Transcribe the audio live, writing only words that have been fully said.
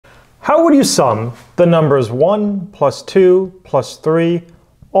How would you sum the numbers 1 plus 2 plus 3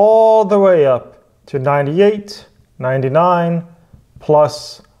 all the way up to 98, 99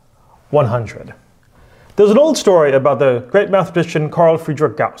 plus 100? There's an old story about the great mathematician Carl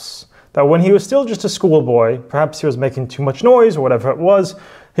Friedrich Gauss, that when he was still just a schoolboy, perhaps he was making too much noise or whatever it was,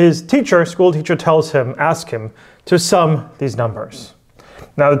 his school teacher asks him to sum these numbers.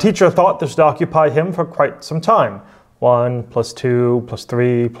 Now the teacher thought this would occupy him for quite some time. 1 plus 2 plus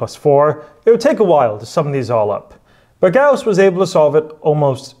 3 plus 4. It would take a while to sum these all up. But Gauss was able to solve it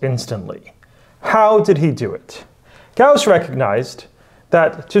almost instantly. How did he do it? Gauss recognized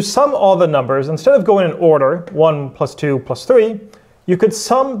that to sum all the numbers, instead of going in order, 1 plus 2 plus 3, you could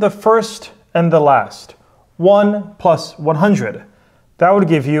sum the first and the last, 1 plus 100. That would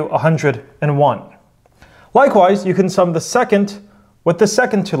give you 101. Likewise, you can sum the second with the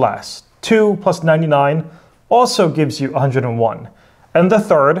second to last. 2 plus 99 also gives you 101. And the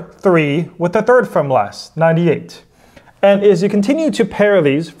third, 3, with the third from last, 98. And as you continue to pair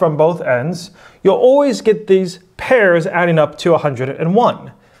these from both ends, you'll always get these pairs adding up to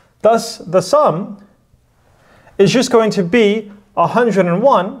 101. Thus, the sum is just going to be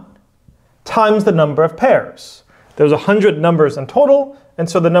 101 times the number of pairs. There's 100 numbers in total, and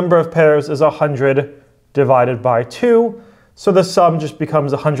so the number of pairs is 100 divided by 2. So the sum just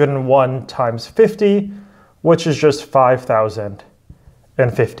becomes 101 times 50, which is just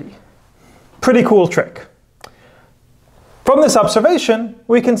 5,050. Pretty cool trick. From this observation,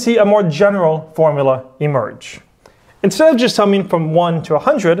 we can see a more general formula emerge. Instead of just summing from 1 to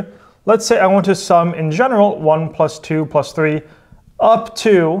 100, let's say I want to sum in general 1 plus 2 plus 3 up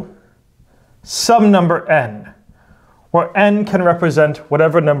to some number n, where n can represent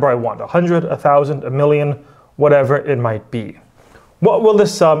whatever number I want, 100, 1,000, 1,000,000, whatever it might be. What will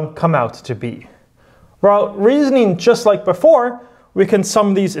this sum come out to be? Well, reasoning just like before, we can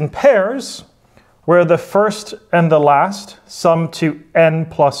sum these in pairs, where the first and the last sum to n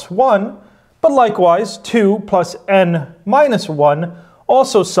plus 1, but likewise 2 plus n minus 1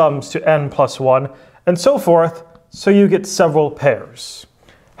 also sums to n plus 1, and so forth, so you get several pairs.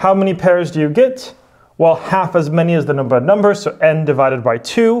 How many pairs do you get? Well, half as many as the number of numbers, so n divided by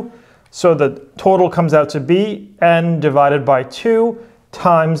 2. So the total comes out to be n divided by 2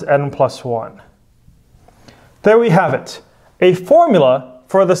 times n plus 1. There we have it, a formula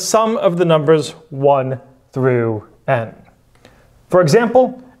for the sum of the numbers 1 through n. For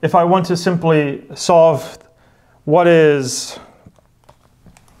example, if I want to simply solve what is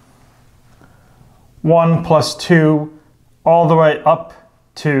 1 plus 2 all the way up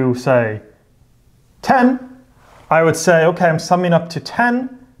to, say, 10, I would say, okay, I'm summing up to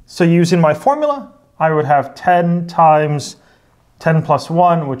 10. So using my formula, I would have 10 times 10 plus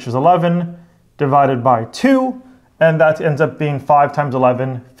 1, which is 11, divided by 2, and that ends up being 5 times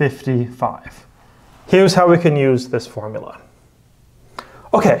 11, 55. Here's how we can use this formula.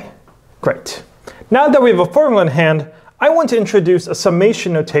 Okay, great. Now that we have a formula in hand, I want to introduce a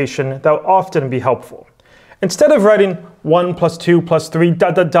summation notation that will often be helpful. Instead of writing 1 plus 2 plus 3 ...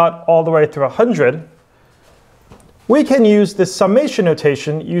 all the way through 100, we can use this summation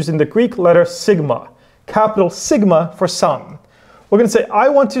notation using the Greek letter sigma, capital sigma for sum. We're going to say I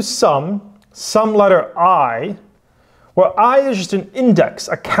want to sum some letter I, where I is just an index,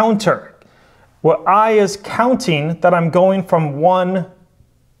 a counter, where I is counting that I'm going from 1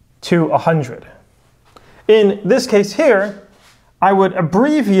 to 100. In this case here, I would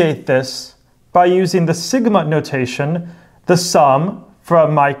abbreviate this by using the sigma notation, the sum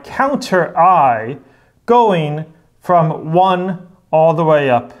from my counter I going from 1 all the way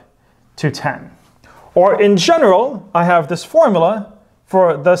up to 10. Or in general, I have this formula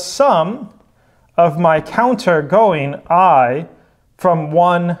for the sum of my counter going I from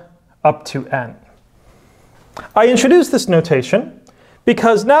 1 up to n. I introduce this notation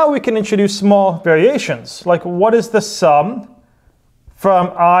because now we can introduce small variations, like what is the sum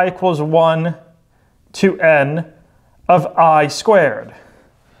from I equals 1 to n of I squared?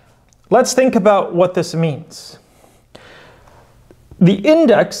 Let's think about what this means. The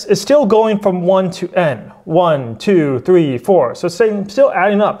index is still going from 1 to n. 1, 2, 3, 4. So it's still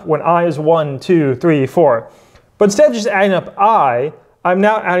adding up when I is 1, 2, 3, 4. But instead of just adding up I, I'm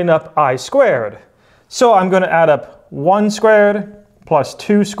now adding up I squared. So I'm going to add up 1 squared plus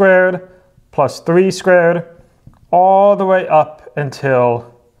 2 squared plus 3 squared all the way up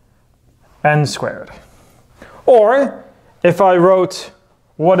until n squared. Or if I wrote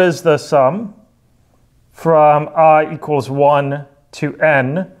what is the sum from I equals 1 to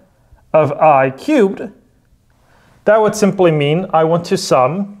n of I cubed, that would simply mean I want to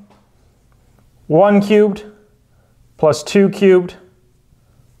sum 1 cubed plus 2 cubed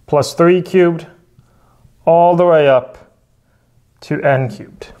plus 3 cubed, all the way up to n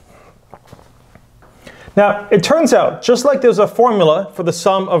cubed. Now, it turns out, just like there's a formula for the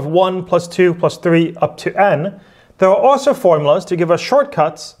sum of 1 plus 2 plus 3 up to n, there are also formulas to give us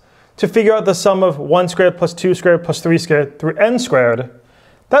shortcuts to figure out the sum of 1 squared plus 2 squared plus 3 squared through n squared.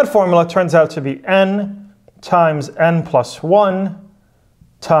 That formula turns out to be n times n plus 1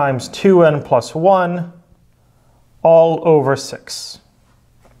 times 2n plus 1 all over 6.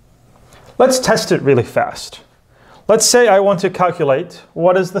 Let's test it really fast. Let's say I want to calculate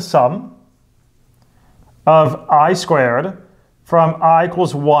what is the sum of I squared from I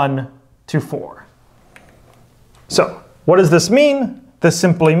equals 1 to 4. So, what does this mean? This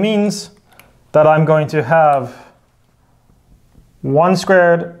simply means that I'm going to have 1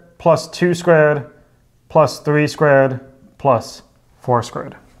 squared plus 2 squared plus 3 squared plus 4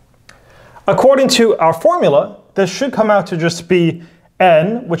 squared. According to our formula, this should come out to just be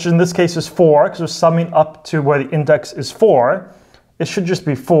n, which in this case is 4, because we're summing up to where the index is 4. It should just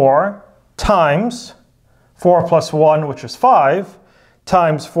be 4 times 4 plus 1, which is 5,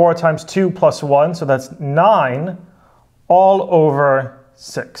 times 4 times 2 plus 1, so that's 9, all over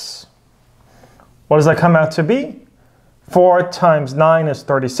 6. What does that come out to be? 4 times 9 is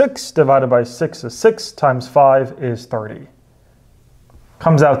 36, divided by 6 is 6, times 5 is 30.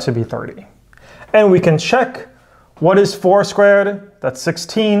 Comes out to be 30. And we can check what is 4 squared, that's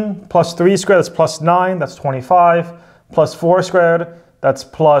 16, plus 3 squared, that's plus 9, that's 25, plus 4 squared, that's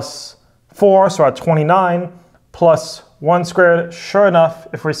plus 4, so at 29, plus 1 squared, sure enough,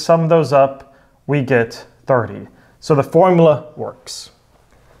 if we sum those up, we get 30. So the formula works.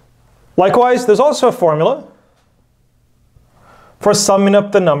 Likewise, there's also a formula for summing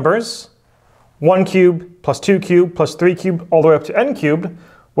up the numbers 1 cubed plus 2 cubed plus 3 cubed all the way up to n cubed,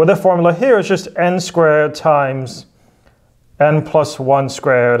 where the formula here is just n squared times n plus 1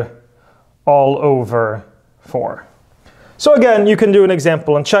 squared all over 4. So again, you can do an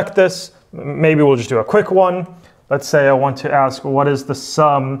example and check this. Maybe we'll just do a quick one. Let's say I want to ask what is the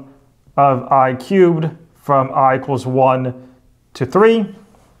sum of I cubed from I equals 1 to 3.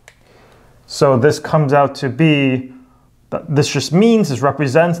 So this comes out to be, this just means, this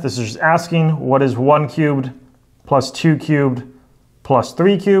represents, this is just asking what is 1 cubed plus 2 cubed plus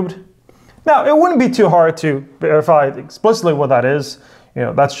 3 cubed. Now, it wouldn't be too hard to verify explicitly what that is. You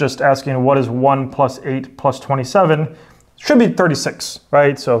know, that's just asking what is 1 plus 8 plus 27. Should be 36,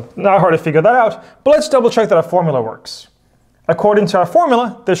 right? So not hard to figure that out, but let's double check that our formula works. According to our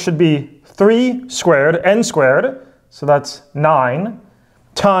formula, this should be 3 squared, n squared, so that's 9,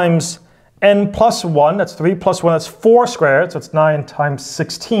 times n plus 1, that's 3 plus 1, that's 4 squared, so it's 9 times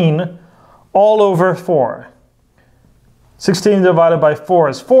 16, all over 4. 16 divided by 4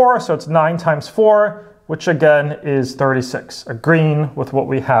 is 4, so it's 9 times 4, which again is 36, agreeing with what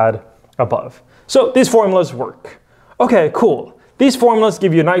we had above. So these formulas work. Okay, cool. These formulas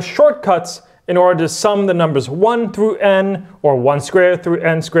give you nice shortcuts in order to sum the numbers 1 through n, or 1 squared through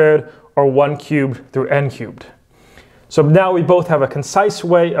n squared, or 1 cubed through n cubed. So now we both have a concise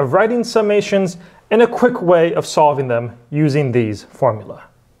way of writing summations and a quick way of solving them using these formula.